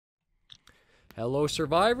Hello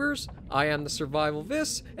survivors, I am the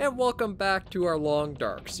SurvivalVis, and welcome back to our Long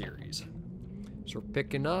Dark series. So we're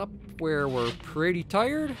picking up where we're pretty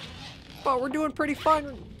tired, but we're doing pretty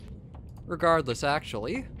fine regardless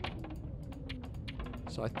actually.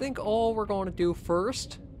 So I think all we're going to do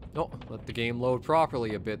first, let the game load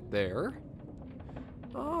properly a bit there.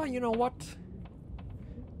 You know what?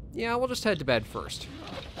 Yeah, we'll just head to bed first.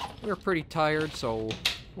 We're pretty tired, so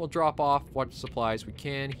we'll drop off what supplies we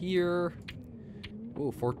can here.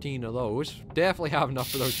 Ooh, 14 of those. Definitely have enough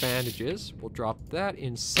for those bandages. We'll drop that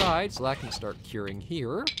inside so that can start curing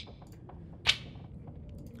here.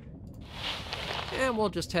 And we'll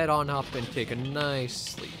just head on up and take a nice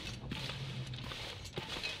sleep.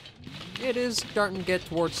 It is starting to get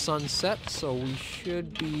towards sunset, so we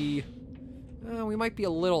should be... we might be a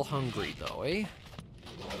little hungry though, eh?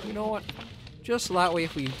 You know what? Just so that way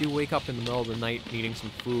if we do wake up in the middle of the night needing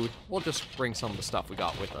some food, we'll just bring some of the stuff we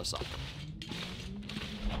got with us up.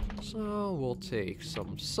 So we'll take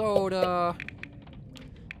some soda.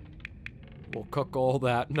 We'll cook all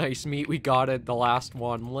that nice meat we got at the last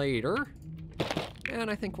one later. And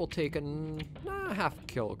I think we'll take half a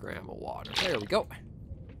kilogram of water. There we go.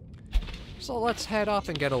 So let's head up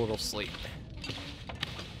and get a little sleep.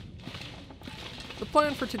 The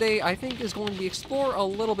plan for today, I think, is going to be explore a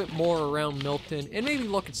little bit more around Milton and maybe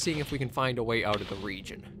look at seeing if we can find a way out of the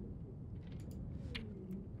region.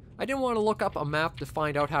 I didn't want to look up a map to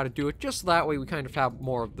find out how to do it, just that way we kind of have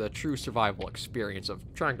more of the true survival experience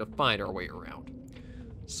of trying to find our way around.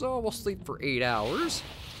 So we'll sleep for 8 hours.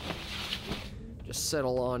 Just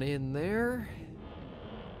settle on in there.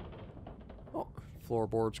 Oh,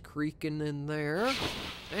 floorboards creaking in there.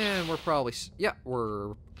 And we're probably,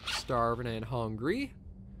 we're starving and hungry.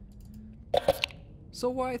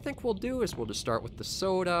 So what I think we'll do is we'll just start with the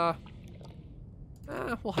soda.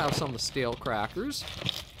 We'll have some of the stale crackers.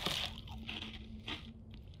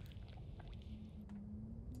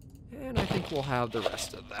 And I think we'll have the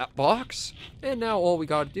rest of that box. And now all we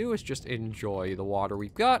gotta do is just enjoy the water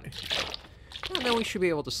we've got. And then we should be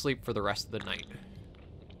able to sleep for the rest of the night.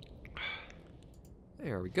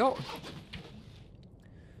 There we go.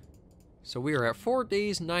 So we are at 4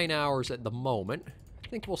 days, 9 hours at the moment. I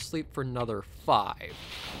think we'll sleep for another 5.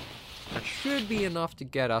 That should be enough to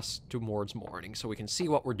get us towards morning so we can see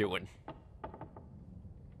what we're doing.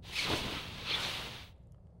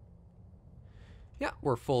 Yeah,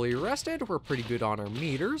 we're fully rested, we're pretty good on our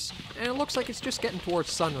meters, and it looks like it's just getting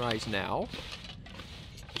towards sunrise now.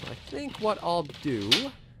 So I think what I'll do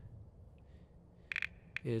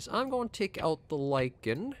is I'm going to take out the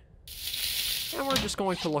lichen, and we're just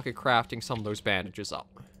going to look at crafting some of those bandages up.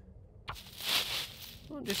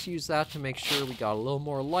 We'll just use that to make sure we got a little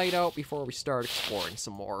more light out before we start exploring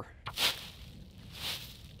some more.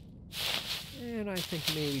 And I think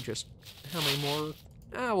maybe just, how many more?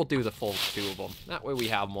 We'll do the full 2 of them. That way we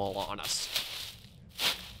have them all on us.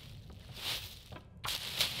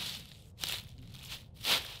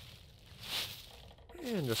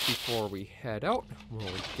 And just before we head out, we'll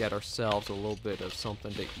get ourselves a little bit of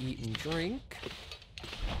something to eat and drink.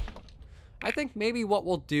 I think maybe what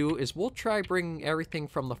we'll do is we'll try bringing everything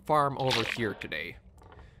from the farm over here today.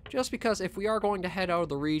 Just because if we are going to head out of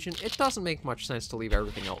the region, it doesn't make much sense to leave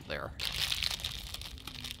everything out there.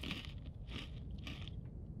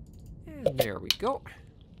 And there we go.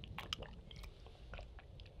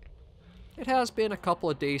 It has been a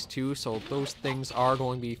couple of days too, so those things are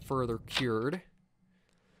going to be further cured.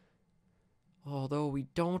 Although we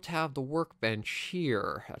don't have the workbench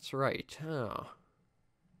here. That's right, huh?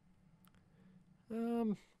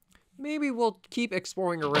 Maybe we'll keep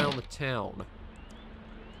exploring around the town.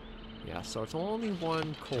 Yeah, so it's only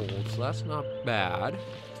 1 coal, so that's not bad.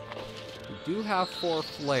 We do have 4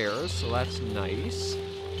 flares, so that's nice.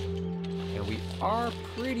 And we are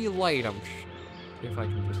pretty light, if I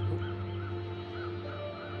can just...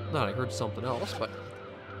 I heard something else, but...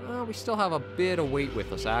 we still have a bit of weight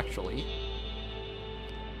with us, actually.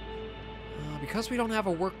 Because we don't have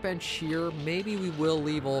a workbench here, maybe we will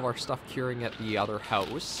leave all of our stuff curing at the other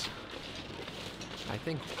house. I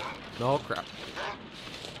think... Oh, crap.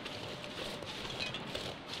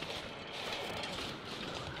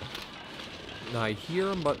 I hear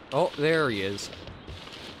him, but... Oh, there he is.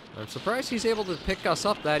 I'm surprised he's able to pick us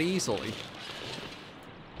up that easily.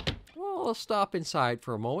 Well, let's stop inside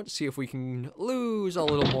for a moment, see if we can lose a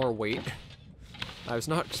little more weight. I was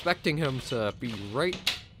not expecting him to be right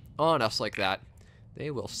on us like that.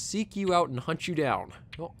 They will seek you out and hunt you down.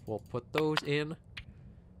 Oh, we'll put those in.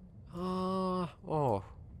 Oh,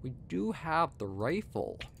 we do have the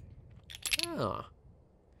rifle.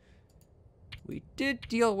 We did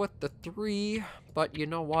deal with the 3, but you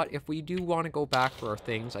know what? If we do want to go back for our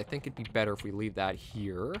things, I think it'd be better if we leave that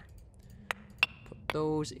here. Put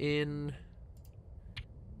those in.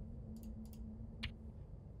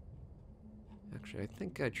 Actually, I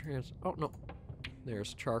think I oh, no.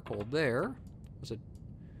 There's charcoal there. Was it...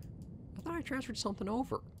 I thought I transferred something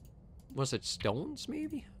over. Was it stones,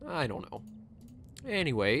 maybe? I don't know.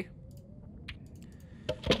 Anyway.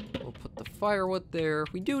 We'll put the firewood there.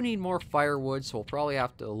 We do need more firewood, so we'll probably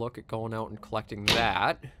have to look at going out and collecting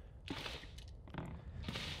that.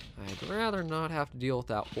 I'd rather not have to deal with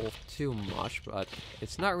that wolf too much, but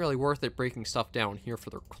it's not really worth it breaking stuff down here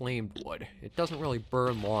for the reclaimed wood. It doesn't really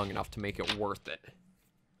burn long enough to make it worth it.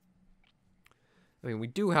 I mean, we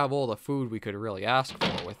do have all the food we could really ask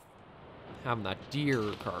for with having that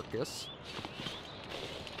deer carcass.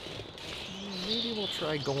 Maybe we'll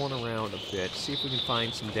try going around a bit, see if we can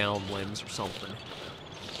find some down limbs or something.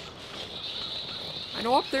 I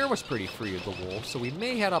know up there was pretty free of the wolves, so we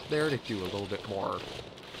may head up there to do a little bit more.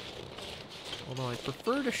 Although I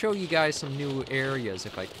prefer to show you guys some new areas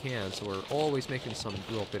if I can, so we're always making some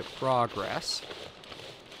little bit of progress.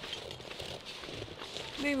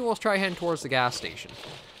 Maybe we'll try heading towards the gas station.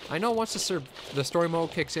 I know once the story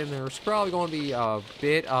mode kicks in, there's probably going to be a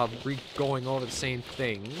bit of going over the same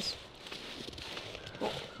things.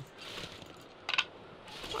 Well,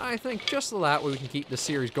 I think just so that way we can keep the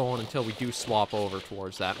series going until we do swap over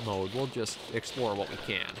towards that mode. We'll just explore what we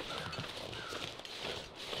can.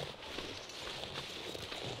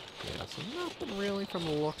 Yeah, so nothing really from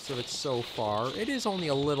the looks of it so far. It is only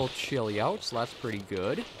a little chilly out, so that's pretty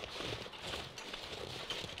good.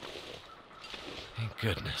 Thank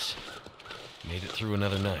goodness. Made it through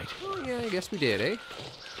another night. Oh, yeah, I guess we did, eh?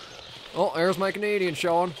 Oh, there's my Canadian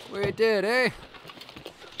showing. We did, eh?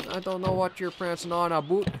 I don't know what you're prancing on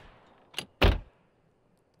about.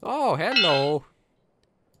 Oh, hello.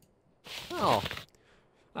 Oh.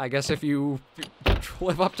 I guess if you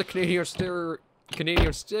live up to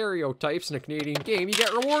Canadian stereotypes in a Canadian game, you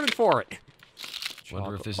get rewarded for it.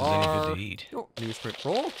 Wonder if this is any good to eat. Oh, newsprint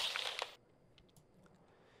roll.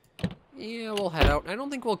 Yeah, we'll head out. I don't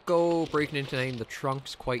think we'll go breaking into any of the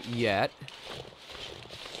trunks quite yet.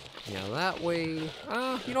 Yeah, that way...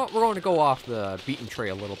 you know what? We're going to go off the beaten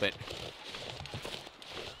trail a little bit.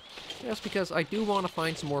 Just because I do want to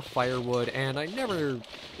find some more firewood, and I never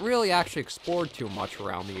really actually explored too much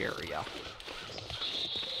around the area.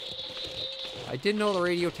 I did know the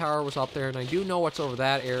radio tower was up there, and I do know what's over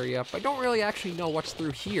that area, but I don't really actually know what's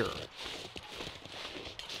through here.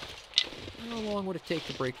 How long would it take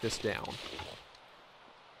to break this down?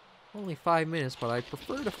 Only 5 minutes, but I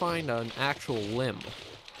prefer to find an actual limb.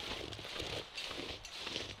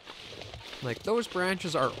 Like, those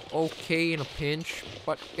branches are okay in a pinch,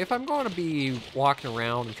 but if I'm going to be walking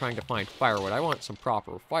around and trying to find firewood, I want some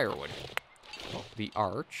proper firewood. Oh, the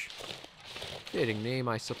Arch. Fitting name,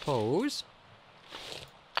 I suppose.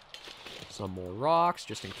 Some more rocks,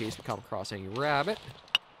 just in case we come across any rabbit.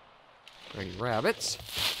 Or any rabbits.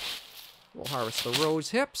 We'll harvest the rose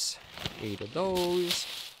hips. 8 of those.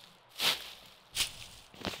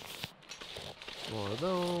 More of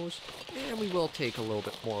those. And we will take a little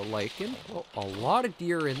bit more lichen. Oh, a lot of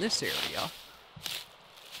deer in this area.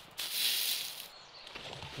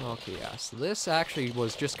 Okay, yeah, so this actually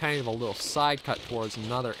was just kind of a little side cut towards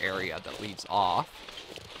another area that leads off.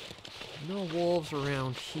 No wolves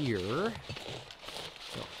around here.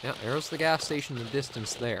 So, yeah, there's the gas station in the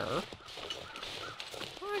distance there.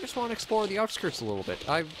 I just want to explore the outskirts a little bit.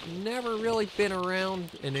 I've never really been around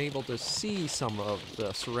and able to see some of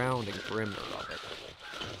the surrounding perimeter of it.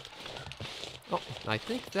 Oh, I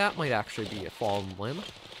think that might actually be a fallen limb.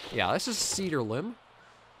 Yeah, this is a cedar limb.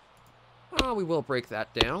 We will break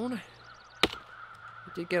that down.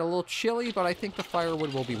 It did get a little chilly, but I think the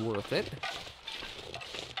firewood will be worth it.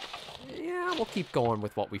 Yeah, we'll keep going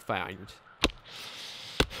with what we find.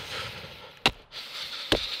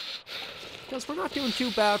 Because we're not doing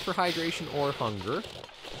too bad for hydration or hunger.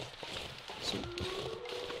 So,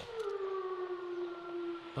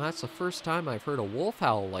 well, that's the first time I've heard a wolf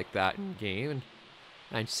howl like that in game, and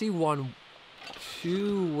I see one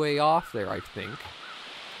way off there, I think.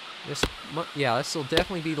 Yeah, this will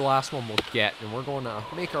definitely be the last one we'll get, and we're going to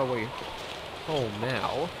make our way home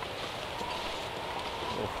now.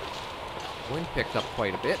 Oh, wind picked up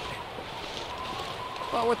quite a bit.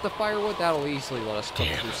 But with the firewood, that'll easily let us cook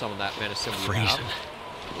through some of that medicine we have.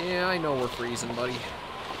 Yeah, I know we're freezing, buddy.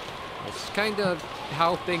 It's kind of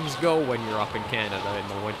how things go when you're up in Canada in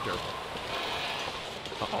the winter.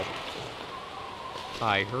 Uh-oh.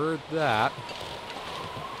 I heard that.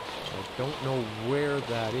 I don't know where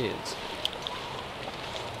that is.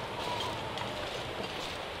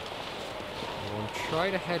 we'll try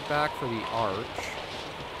to head back for the arch.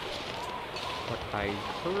 But I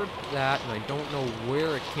heard that, and I don't know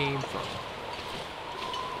where it came from.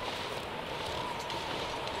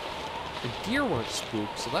 The deer weren't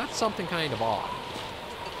spooked, so that's something kind of odd.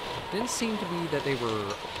 It didn't seem to be that they were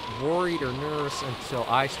worried or nervous until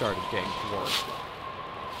I started getting towards them.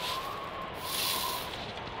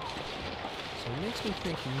 So it makes me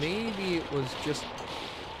think maybe it was just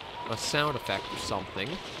a sound effect or something.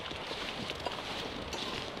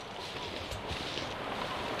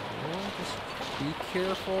 Well, just be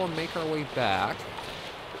careful and make our way back.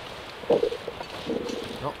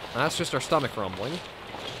 Oh, that's just our stomach rumbling.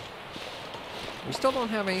 We still don't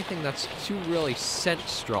have anything that's too really scent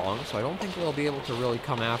strong, so I don't think they'll be able to really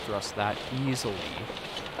come after us that easily.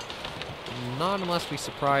 Not unless we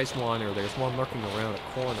surprise one or there's one lurking around a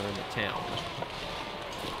corner in the town.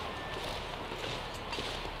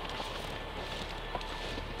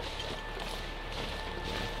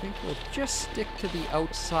 I think we'll just stick to the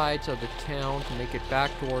outsides of the town to make it back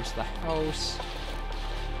towards the house,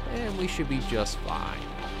 and we should be just fine.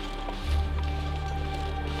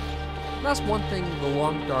 That's one thing the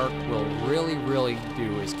Long Dark will really, really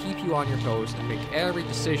do, is keep you on your toes and make every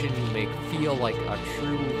decision you make feel like a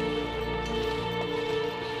true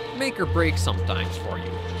make or break sometimes for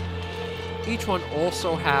you. Each one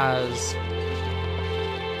also has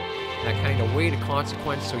that kind of weight of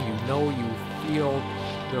consequence, so you know you feel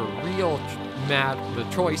the real the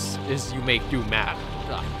choice is you make do matter.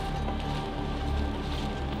 Ugh.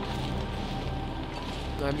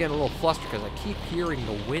 I'm getting a little flustered because I keep hearing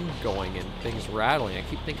the wind going and things rattling. I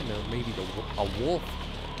keep thinking that maybe a wolf.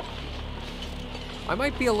 I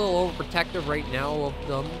might be a little overprotective right now of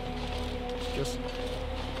them. It's just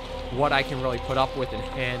what I can really put up with and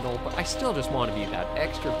handle, but I still just want to be that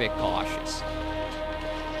extra bit cautious.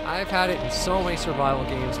 I've had it in so many survival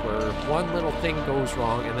games where one little thing goes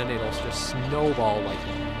wrong and then it'll just snowball like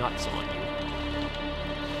nuts on you.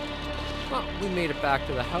 Well, we made it back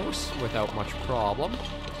to the house without much problem.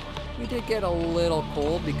 We did get a little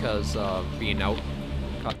cold because of being out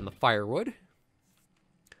cutting the firewood.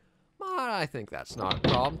 But I think that's not a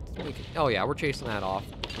problem. Oh yeah, we're chasing that off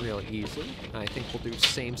really easily. I think we'll do the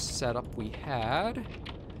same setup we had.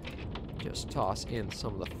 Just toss in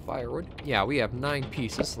some of the firewood. Yeah, we have 9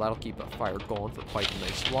 pieces, so that'll keep a fire going for quite a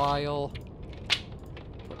nice while.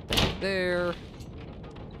 Put that there.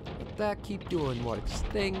 Let that keep doing what its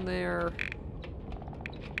thing there.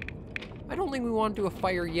 I don't think we want to do a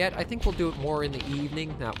fire yet. I think we'll do it more in the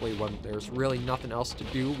evening. That way when there's really nothing else to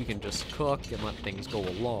do, we can just cook and let things go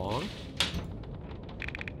along.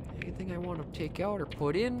 Anything I want to take out or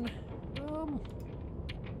put in?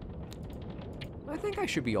 I think I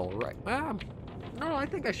should be alright. No, I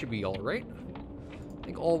think I should be alright. I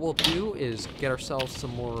think all we'll do is get ourselves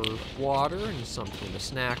some more water and something to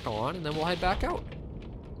snack on, and then we'll head back out.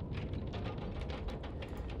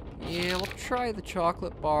 Yeah, we'll try the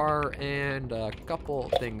chocolate bar and a couple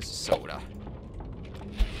things of soda.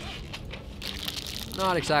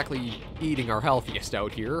 Not exactly eating our healthiest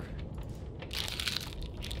out here.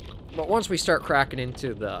 But once we start cracking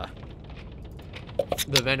into the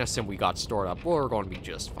venison we got stored up, we're going to be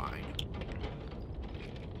just fine.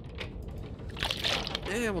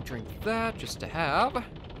 And we'll drink that just to have.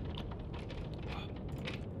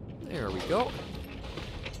 There we go.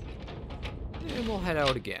 And we'll head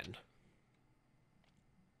out again.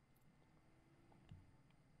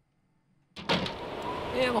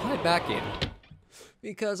 And we'll head back in.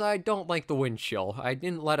 Because I don't like the wind chill. I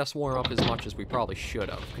didn't let us warm up as much as we probably should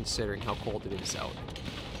have, considering how cold it is out.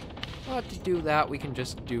 But to do that, we can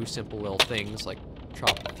just do simple little things like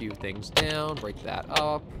chop a few things down, break that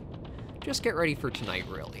up. Just get ready for tonight,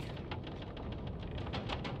 really.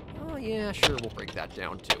 Oh yeah, sure, we'll break that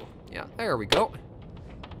down too. Yeah, there we go.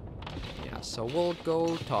 Yeah, so we'll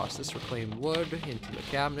go toss this reclaimed wood into the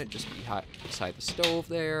cabinet just beside the stove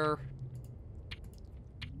there.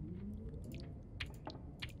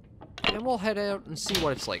 And we'll head out and see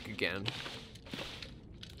what it's like again.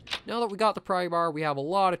 Now that we got the pry bar, we have a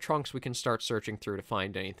lot of trunks we can start searching through to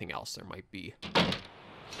find anything else there might be.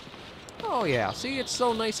 Oh yeah, see, it's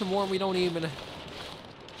so nice and warm we don't even...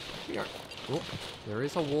 Oh, there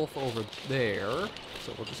is a wolf over there,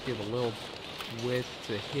 so we'll just give a little width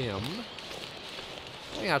to him.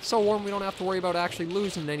 Oh yeah, it's so warm we don't have to worry about actually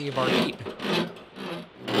losing any of our meat.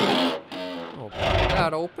 Oh, pop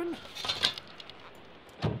that open.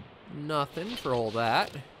 Nothing for all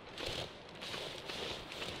that.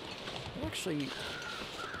 Actually,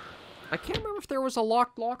 I can't remember if there was a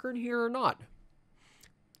locked locker in here or not.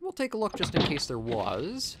 We'll take a look just in case there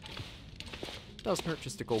was. Doesn't hurt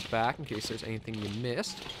just to go back in case there's anything you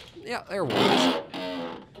missed. Yeah, there was.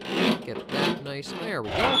 Get that nice. There we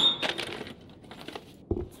go.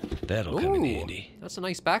 That'll come in handy. That's a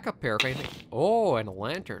nice backup pair if anything. Oh, and a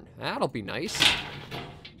lantern. That'll be nice.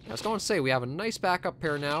 I was going to say, we have a nice backup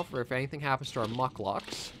pair now for if anything happens to our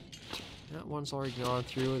mucklucks. That one's already gone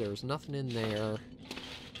through. There's nothing in there.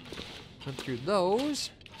 Went through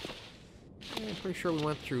those. I'm pretty sure we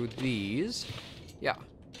went through these. Yeah.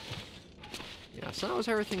 Yeah, so that was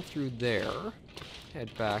everything through there.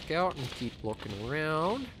 Head back out and keep looking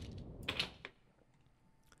around.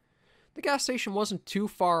 The gas station wasn't too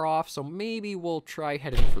far off, so maybe we'll try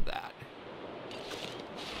heading for that.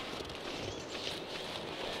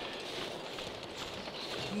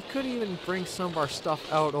 We could even bring some of our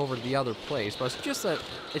stuff out over to the other place, but it's just that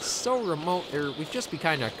it's so remote, we'd just be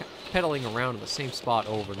kind of pedaling around in the same spot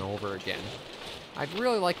over and over again. I'd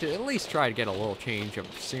really like to at least try to get a little change of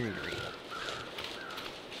scenery.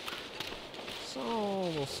 So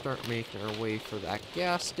we'll start making our way for that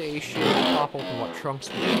gas station, pop open what trunks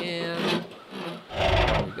we can.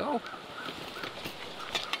 There we go.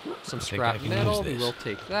 Some scrap metal, we will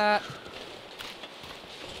take that.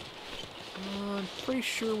 I'm pretty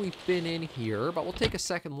sure we've been in here, but we'll take a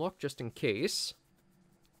second look just in case.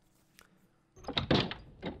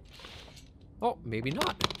 Oh, maybe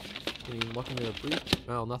not. Didn't even look into the brief.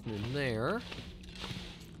 Well, nothing in there.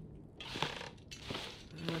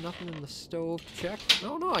 Nothing in the stove to check.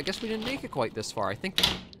 Oh no, I guess we didn't make it quite this far. I think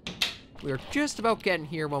we were just about getting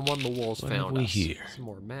here when one of the wolves found us. Here? Some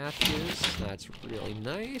more matches. That's really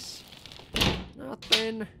nice.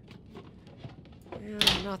 Nothing.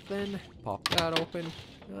 Yeah, nothing. Pop that open.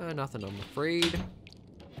 Nothing, I'm afraid.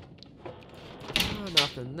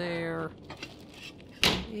 Nothing there.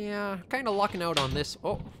 Yeah, kind of lucking out on this.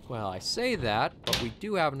 Oh, well, I say that, but we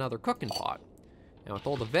do have another cooking pot. Now, with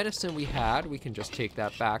all the venison we had, we can just take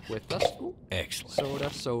that back with us. Ooh,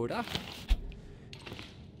 excellent. Soda.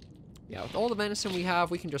 Yeah, with all the venison we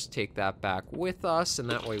have, we can just take that back with us, and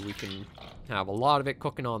that way we can have a lot of it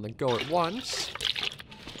cooking on the go at once.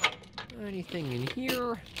 Anything in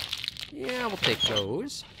here? Yeah, we'll take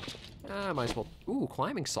those. Might as well... Ooh,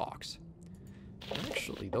 climbing socks.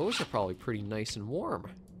 Actually, those are probably pretty nice and warm.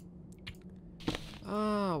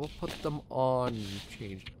 We'll put them on...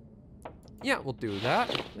 Change... Yeah, we'll do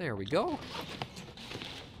that. There we go.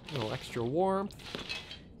 A little extra warmth.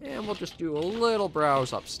 And we'll just do a little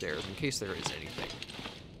browse upstairs in case there is anything.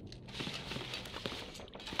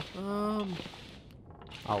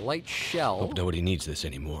 A light shell. Hope nobody needs this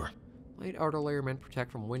anymore. Light outer layer meant to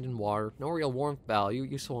protect from wind and water. No real warmth value.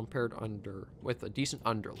 Useful impaired under with a decent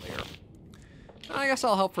underlayer. I guess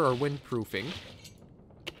I'll help for our windproofing.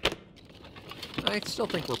 I still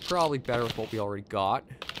think we're probably better with what we already got.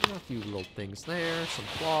 A few little things there, some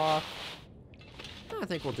cloth. I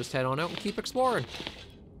think we'll just head on out and keep exploring.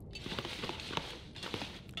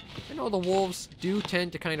 I know the wolves do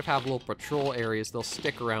tend to kind of have little patrol areas. They'll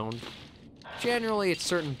stick around. Generally, it's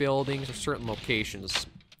certain buildings or certain locations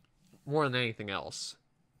more than anything else.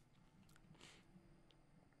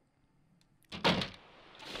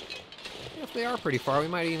 If they are pretty far, we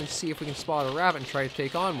might even see if we can spot a rabbit and try to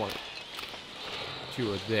take on one.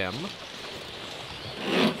 Two of them.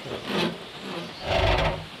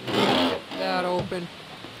 Get that open.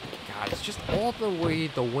 God, it's just all the way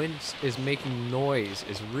the wind is making noise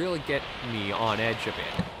is really getting me on edge a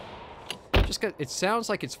bit. Just 'cause it sounds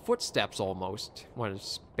like it's footsteps almost when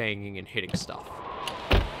it's banging and hitting stuff.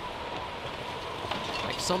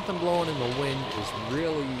 Like something blowing in the wind is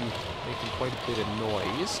really making quite a bit of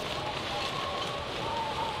noise.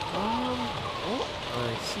 Oh,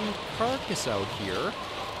 I see a carcass out here.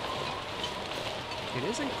 It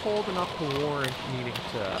isn't cold enough to warrant needing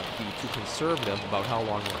to be too conservative about how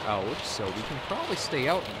long we're out, so we can probably stay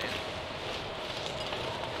out a minute.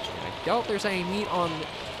 And I doubt there's any meat on...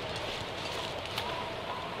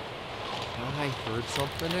 I heard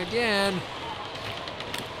something again.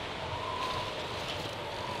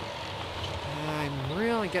 I'm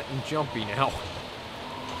really getting jumpy now.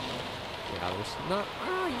 Yeah, there's not...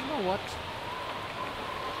 you know what?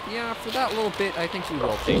 Yeah, for that little bit, I think we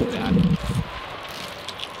will take that.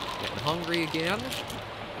 Getting hungry again.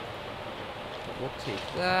 But we'll take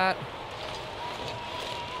that.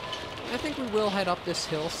 I think we will head up this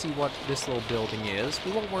hill, see what this little building is.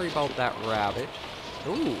 We won't worry about that rabbit.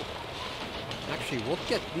 Ooh. Actually, we'll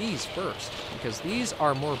get these first, because these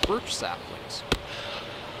are more birch saplings.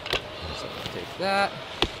 So we'll take that.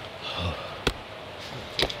 We'll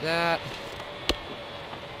take that.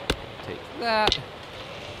 Take that.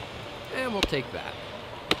 And we'll take that.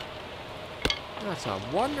 That's a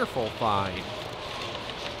wonderful find.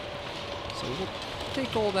 So we'll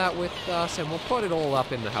take all that with us, and we'll put it all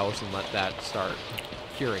up in the house and let that start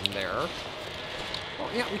curing there. Oh,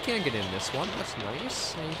 yeah, we can get in this one. That's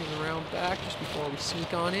nice. Anything around back just before we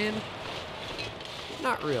sneak on in?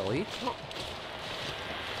 Not really. Oh.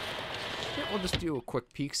 Yeah, we'll just do a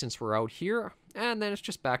quick peek since we're out here, and then it's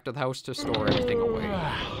just back to the house to store everything away.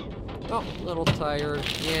 Oh, a little tired.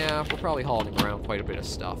 Yeah, we're probably hauling around quite a bit of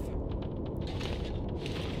stuff.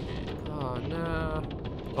 Oh, nah.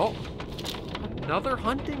 Oh, another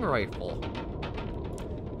hunting rifle.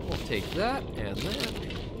 We'll take that and that.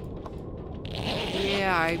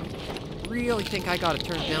 Yeah, I really think I gotta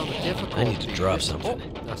turn down the difficulty. I need to drop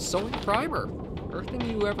something. Oh, a sewing primer. Everything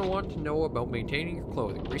you ever want to know about maintaining your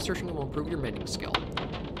clothing. Researching will improve your mending skill.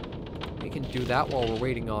 We can do that while we're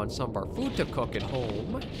waiting on some of our food to cook at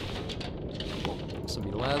home.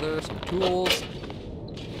 Some leather, some tools.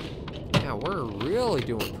 Yeah, we're really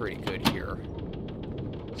doing pretty good here.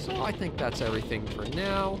 So I think that's everything for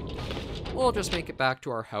now. We'll just make it back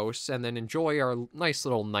to our house and then enjoy our nice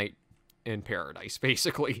little night in paradise,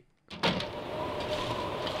 basically.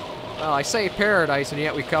 Well, I say paradise, and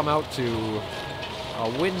yet we come out to a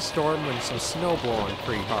windstorm and some snow blowing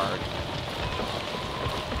pretty hard.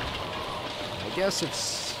 I guess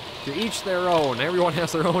it's to each their own. Everyone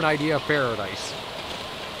has their own idea of paradise.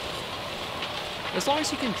 As long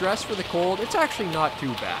as you can dress for the cold, it's actually not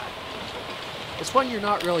too bad. It's when you're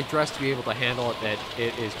not really dressed to be able to handle it that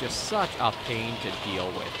it is just such a pain to deal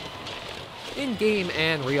with. In-game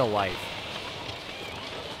and real life.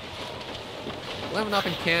 Living up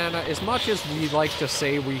in Canada, as much as we like to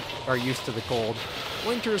say we are used to the cold,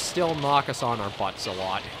 winters still knock us on our butts a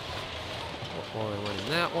lot. Before I went in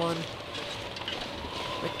that one.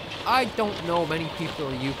 Like, I don't know many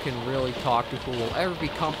people you can really talk to who will ever be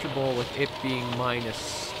comfortable with it being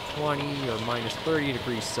minus 20 or minus 30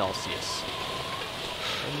 degrees Celsius.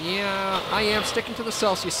 And yeah, I am sticking to the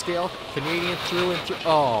Celsius scale. Canadian through and through.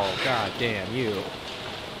 Oh, god damn you.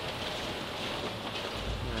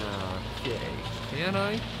 Okay. Can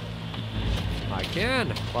I? I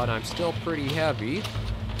can, but I'm still pretty heavy.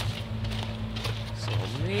 So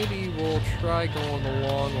maybe we'll try going the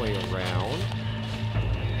long way around.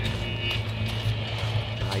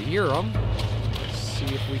 I hear them. Let's see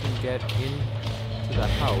if we can get into the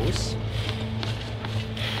house.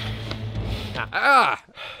 Ah!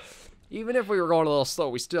 Even if we were going a little slow,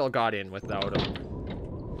 we still got in without them.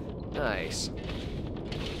 Nice.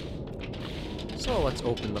 So let's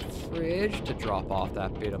open the fridge to drop off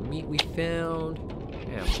that bit of meat we found.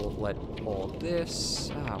 And we'll let all this...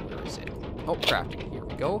 where is it? Oh, crap. Here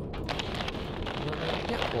we go.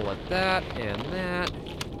 Yeah, we'll let that and that.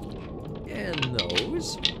 And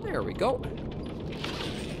those. There we go.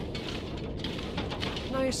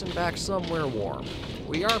 Nice and back somewhere warm.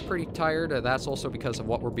 We are pretty tired, and that's also because of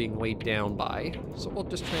what we're being weighed down by. So we'll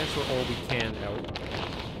just transfer all we can out.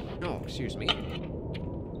 No, excuse me. The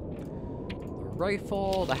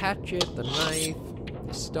rifle, the hatchet, the knife,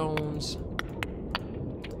 the stones,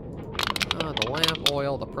 the lamp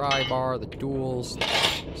oil, the pry bar, the tools,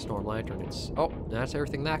 the storm lantern. Oh, that's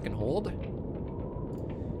everything that can hold.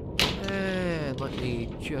 And let me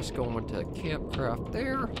just go into campcraft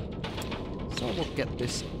there. So we'll get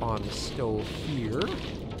this on the stove here.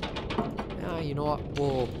 You know what?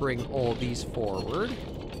 We'll bring all these forward.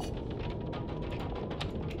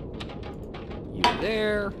 You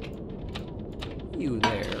there. You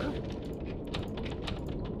there.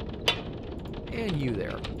 And you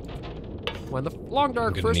there. When the Long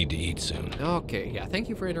Dark I'm gonna need to eat soon. Okay, yeah, thank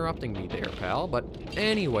you for interrupting me there, pal. But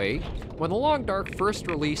anyway, when the Long Dark first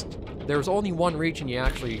released, there was only one region you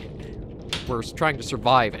actually were trying to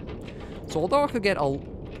survive in. So although it could get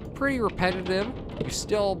pretty repetitive, you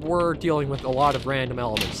still were dealing with a lot of random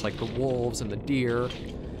elements, like the wolves and the deer.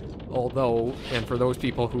 Although, and for those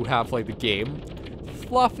people who have played the game,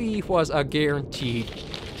 Fluffy was a guaranteed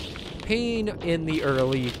pain in the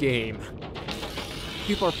early game.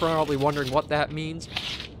 People are probably wondering what that means.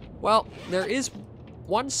 Well, there is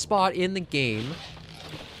one spot in the game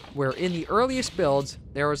where in the earliest builds,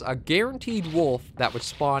 there was a guaranteed wolf that would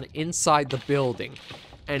spawn inside the building.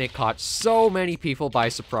 And it caught so many people by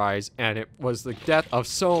surprise, and it was the death of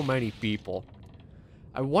so many people.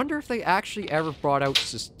 I wonder if they actually ever brought out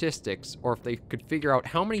statistics, or if they could figure out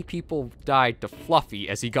how many people died to Fluffy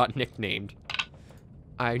as he got nicknamed.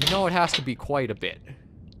 I know it has to be quite a bit.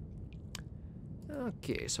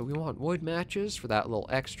 Okay, so we want wood matches for that little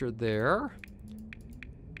extra there.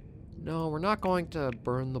 No, we're not going to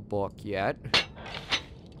burn the book yet.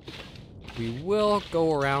 We will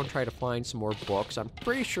go around, try to find some more books. I'm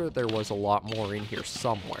pretty sure there was a lot more in here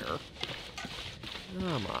somewhere.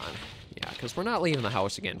 Come on. Yeah, because we're not leaving the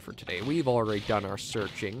house again for today. We've already done our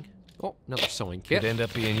searching. Oh, another sewing kit. Could end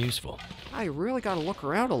up being useful. I really gotta look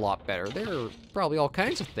around a lot better. There are probably all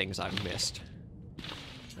kinds of things I've missed.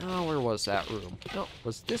 Oh, where was that room? Oh,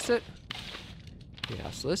 was this it? Yeah,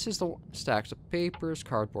 so this is the stacks of papers,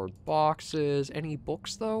 cardboard boxes. Any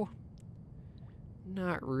books, though?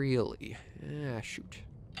 Not really. Ah, shoot.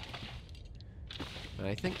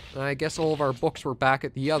 I guess all of our books were back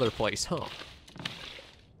at the other place, huh?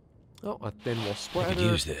 Oh, a thin wool I sweater. could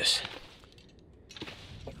use this.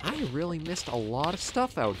 I really missed a lot of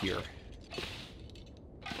stuff out here.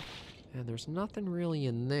 And there's nothing really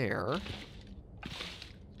in there.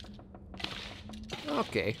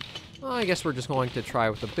 Okay. Well, I guess we're just going to try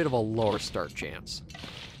with a bit of a lower start chance.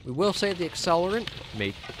 We will save the accelerant,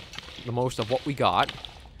 make the most of what we got.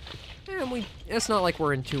 And it's not like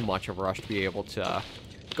we're in too much of a rush to be able to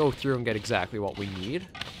go through and get exactly what we need.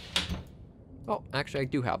 Oh, actually I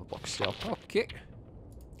do have a book still. Okay.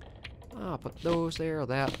 Put those there,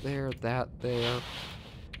 that there, that there.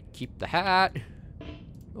 Keep the hat.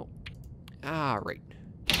 Oh. Right.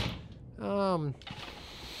 Well,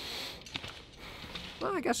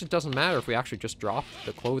 I guess it doesn't matter if we actually just drop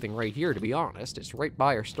the clothing right here, to be honest. It's right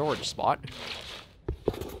by our storage spot.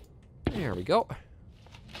 There we go.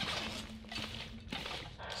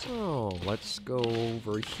 So, let's go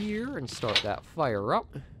over here and start that fire up.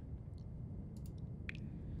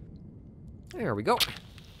 There we go.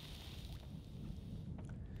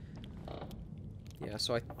 Yeah,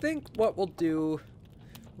 so I think what we'll do,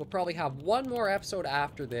 we'll probably have one more episode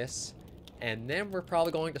after this, and then we're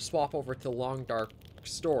probably going to swap over to Long Dark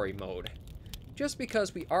story mode. Just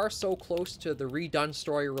because we are so close to the redone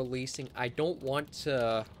story releasing, I want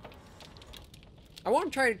to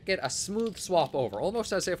try to get a smooth swap over,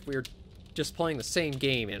 almost as if we're just playing the same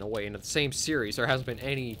game in a way, in the same series. There hasn't been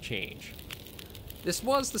any change. This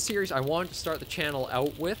was the series I wanted to start the channel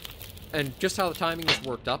out with, and just how the timing is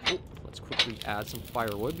worked up. Oh, let's quickly add some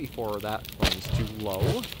firewood before that runs too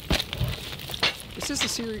low. This is the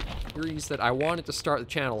series that I wanted to start the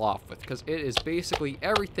channel off with, because it is basically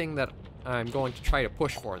everything that I'm going to try to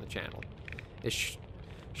push for in the channel. It's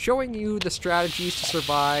showing you the strategies to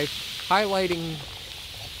survive, highlighting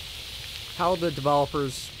how the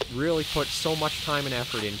developers really put so much time and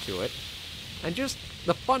effort into it, and just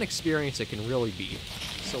the fun experience it can really be.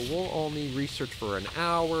 So we'll only research for an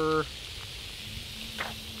hour.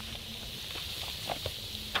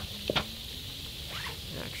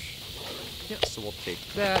 Yeah, so we'll take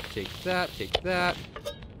that, take that, take that.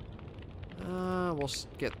 We'll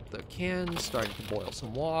get the cans starting to boil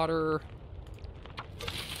some water.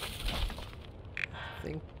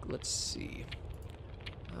 Let's see.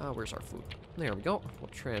 Where's our food? There we go. We'll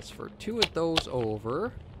transfer 2 of those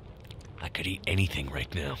over. I could eat anything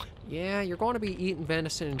right now. Yeah, you're going to be eating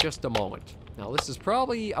venison in just a moment. Now, this is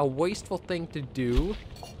probably a wasteful thing to do,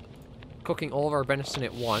 cooking all of our venison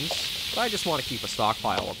at once, but I just want to keep a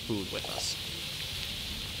stockpile of food with us.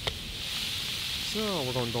 So,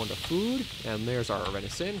 we're going to go into food, and there's our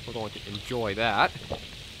venison. We're going to enjoy that.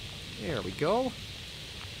 There we go.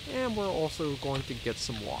 And we're also going to get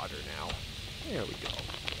some water now. There we go.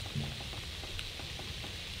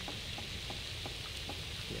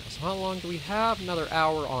 Yeah, so how long do we have? Another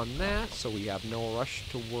hour on that, so we have no rush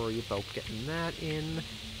to worry about getting that in.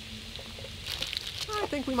 I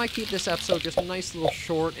think we might keep this episode just a nice little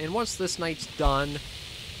short, and once this night's done,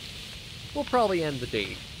 we'll probably end the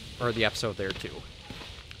day, or the episode there too.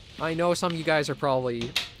 I know some of you guys are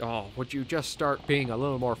probably, oh, would you just start being a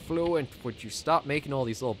little more fluent? Would you stop making all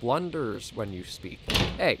these little blunders when you speak?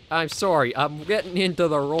 Hey, I'm sorry, I'm getting into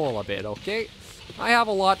the role a bit, okay? I have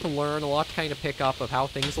a lot to learn, a lot to kind of pick up of how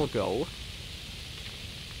things will go.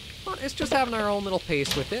 But it's just having our own little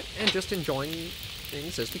pace with it, and just enjoying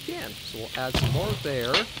things as we can. So we'll add some more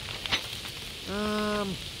there.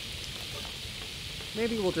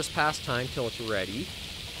 Maybe we'll just pass time till it's ready.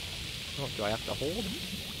 Oh, do I have to hold?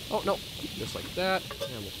 Oh, no. Just like that.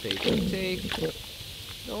 And we'll take.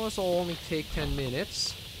 No, this will only take 10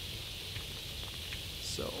 minutes.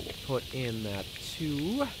 So we'll put in that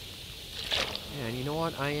 2. And you know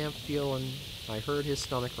what? I heard his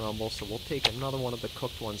stomach rumble, so we'll take another one of the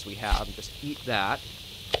cooked ones we have and just eat that.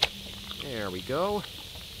 There we go.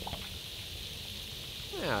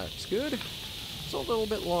 Yeah, that's good. It's a little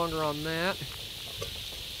bit longer on that.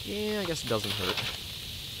 Yeah, I guess it doesn't hurt.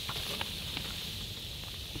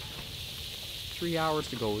 3 hours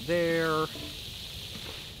to go there.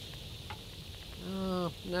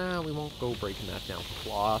 Nah, we won't go breaking that down for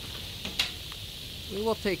cloth. We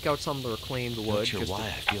will take out some of the reclaimed wood. Not sure why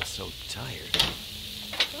I feel so tired.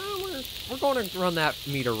 We're going to run that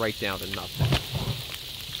meter right down to nothing.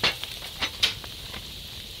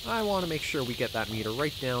 I want to make sure we get that meter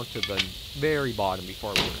right down to the very bottom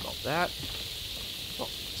before we worry about that. Oh,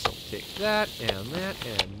 so take that, and that,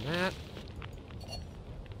 and that.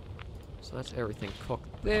 So that's everything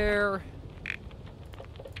cooked there.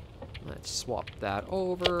 Let's swap that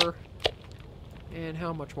over. And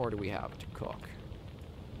how much more do we have to cook?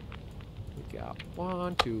 We got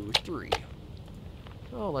 1, 2, 3.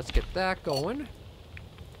 So let's get that going.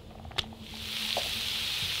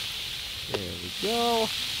 There we go.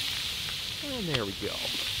 And there we go.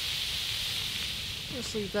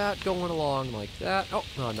 Just leave that going along like that. Oh,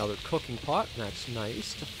 another cooking pot. That's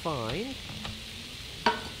nice to find.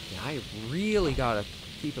 Yeah, I really gotta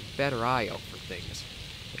keep a better eye out for things.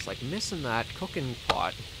 It's like missing that cooking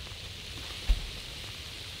pot.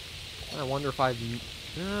 I wonder if I've...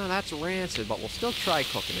 that's rancid, but we'll still try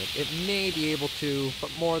cooking it. It may be able to,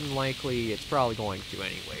 but more than likely, it's probably going to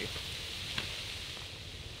anyway.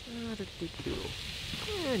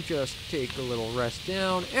 And just take a little rest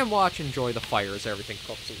down and watch, enjoy the fire as everything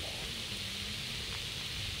cooks along.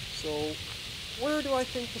 So, where do I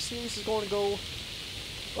think the series is going to go?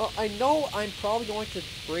 Well, I know I'm probably going to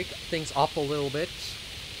break things up a little bit.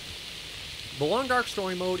 The Long Dark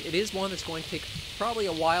Story Mode, it is one that's going to take probably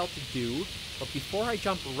a while to do, but before I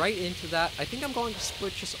jump right into that, I think I'm going to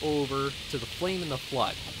switch us over to the Flame and the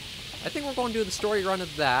Flood. I think we're going to do the story run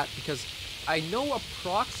of that, because I know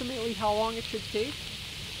approximately how long it should take.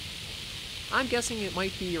 I'm guessing it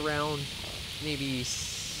might be around maybe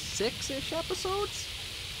 6-ish episodes?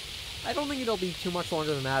 I don't think it'll be too much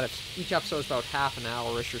longer than that. If each episode is about half an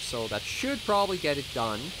hour-ish or so, that should probably get it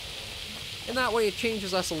done. And that way it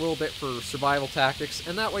changes us a little bit for survival tactics,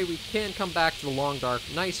 and that way we can come back to the Long Dark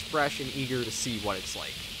nice, fresh, and eager to see what it's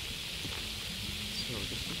like. So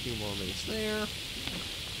just a few more minutes there.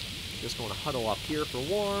 Just going to huddle up here for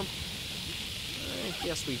warmth. I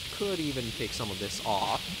guess we could even take some of this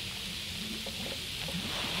off.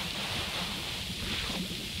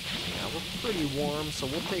 Yeah, we're pretty warm, so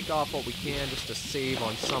we'll take off what we can just to save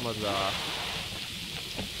on some of the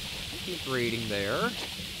heat rating there.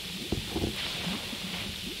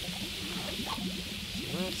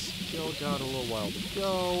 So that's still got a little while to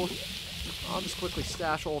go. I'll just quickly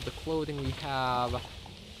stash all of the clothing we have.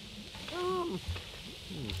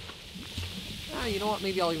 You know what?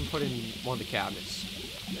 Maybe I'll even put it in one of the cabinets.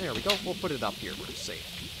 There we go. We'll put it up here for safe.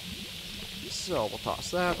 So we'll toss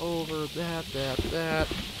that over. That.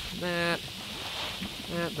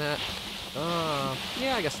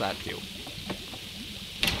 Yeah, I guess that too.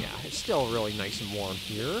 Yeah, it's still really nice and warm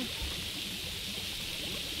here.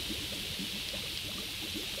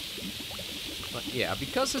 But yeah,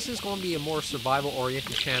 because this is going to be a more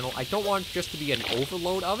survival-oriented channel, I don't want it just to be an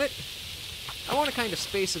overload of it. I want to kind of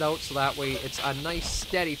space it out so that way it's a nice,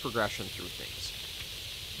 steady progression through things.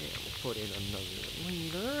 And we'll put in another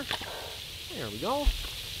liter. There we go.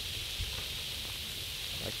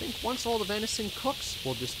 I think once all the venison cooks,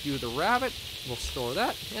 we'll just do the rabbit, we'll store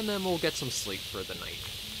that, and then we'll get some sleep for the night.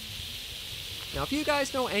 Now, if you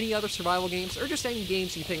guys know any other survival games, or just any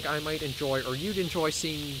games you think I might enjoy, or you'd enjoy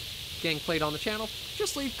seeing getting played on the channel,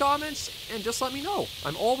 just leave comments and just let me know.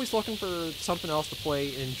 I'm always looking for something else to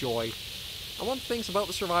play and enjoy. And one of the things about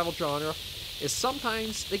the survival genre is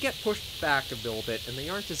sometimes they get pushed back a little bit and they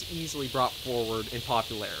aren't as easily brought forward in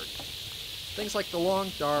popularity. Things like The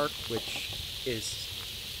Long Dark, which is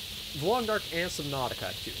The Long Dark and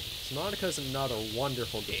Subnautica too. Subnautica is another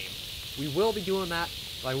wonderful game. We will be doing that,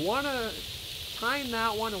 but I want to time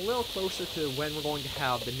that one a little closer to when we're going to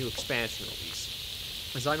have the new expansion release,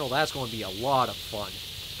 because I know that's going to be a lot of fun.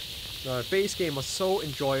 The base game was so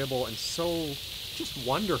enjoyable and so just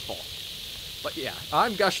wonderful. But yeah,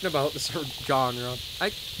 I'm gushing about this genre. I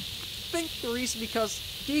think the reason because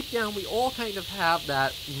deep down we all kind of have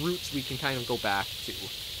that roots we can kind of go back to.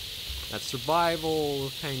 That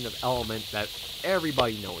survival kind of element that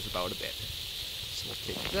everybody knows about a bit. So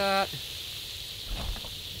we'll take that.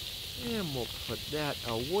 And we'll put that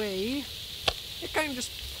away. It kind of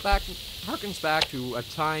just harkens back to a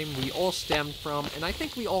time we all stemmed from, and I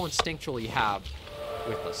think we all instinctually have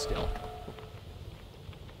with us still.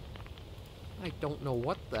 I don't know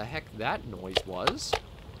what the heck that noise was.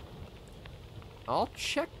 I'll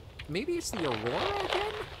check. Maybe it's the Aurora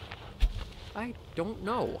again? I don't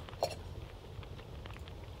know.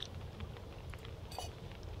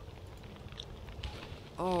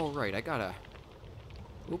 Oh, right, I gotta...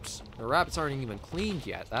 Oops, the rabbits aren't even cleaned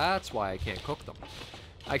yet. That's why I can't cook them.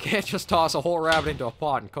 I can't just toss a whole rabbit into a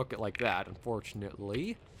pot and cook it like that,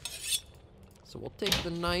 unfortunately. So we'll take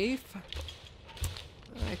the knife.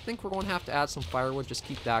 I think we're going to have to add some firewood, just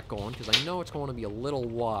keep that going, because I know it's going to be a little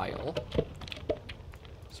while.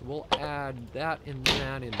 So we'll add that and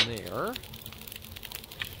that in there.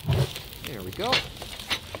 There we go.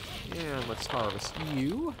 And let's harvest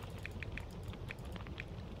you.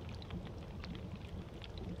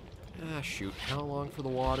 Ah, shoot. How long for the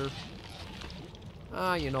water?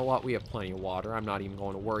 Ah, you know what? We have plenty of water. I'm not even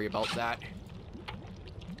going to worry about that.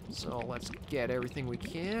 So let's get everything we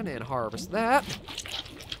can and harvest that.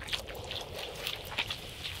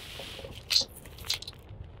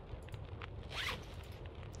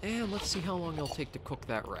 And let's see how long it'll take to cook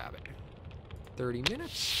that rabbit. 30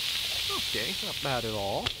 minutes. Okay, not bad at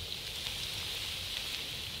all.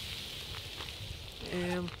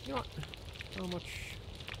 And, you know what? How much?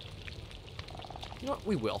 You know what?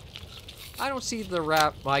 We will. I don't see the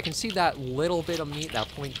well, I can see that little bit of meat, that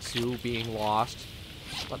 0.2 being lost.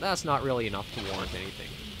 But that's not really enough to warrant anything.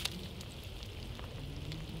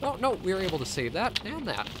 Oh, no, we were able to save that and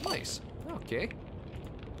that. Nice. Okay.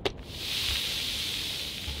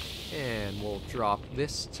 And we'll drop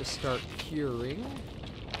this to start curing.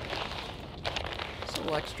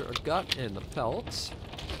 So extra gut and the pellets.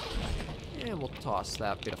 And we'll toss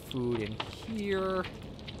that bit of food in here.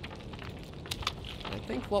 And I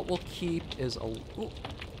think what we'll keep is a... Ooh,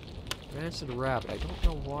 rancid rabbit. I don't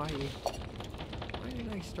know why... Why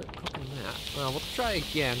did I start cooking that? Well, we'll try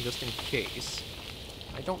again just in case.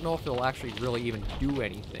 I don't know if it'll actually really even do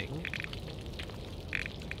anything.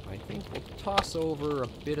 I think we'll toss over a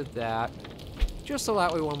bit of that, just so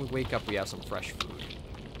that way when we wake up we have some fresh food.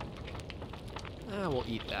 We'll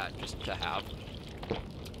eat that just to have.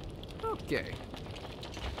 Okay.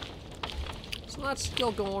 So that's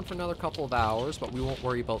still going for another couple of hours, but we won't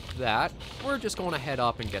worry about that. We're just going to head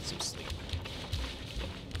up and get some sleep.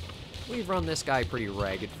 We've run this guy pretty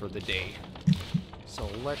ragged for the day. So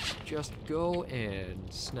let's just go and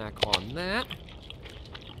snack on that.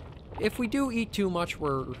 If we do eat too much, we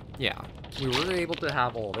were able to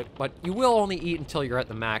have all of it, but you will only eat until you're at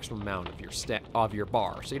the maximum amount of your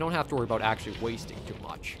bar, so you don't have to worry about actually wasting too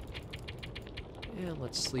much. And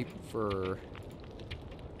let's sleep for...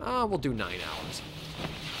 we'll do 9 hours.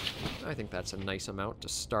 I think that's a nice amount to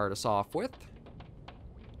start us off with.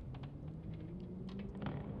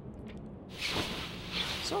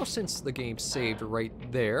 So since the game's saved right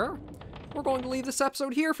there, we're going to leave this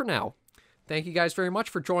episode here for now. Thank you guys very much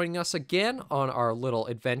for joining us again on our little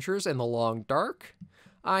adventures in the long dark.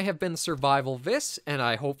 I have been SurvivalVis, and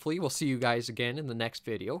I hopefully will see you guys again in the next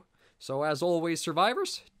video. So as always,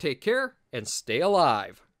 survivors, take care and stay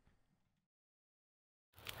alive.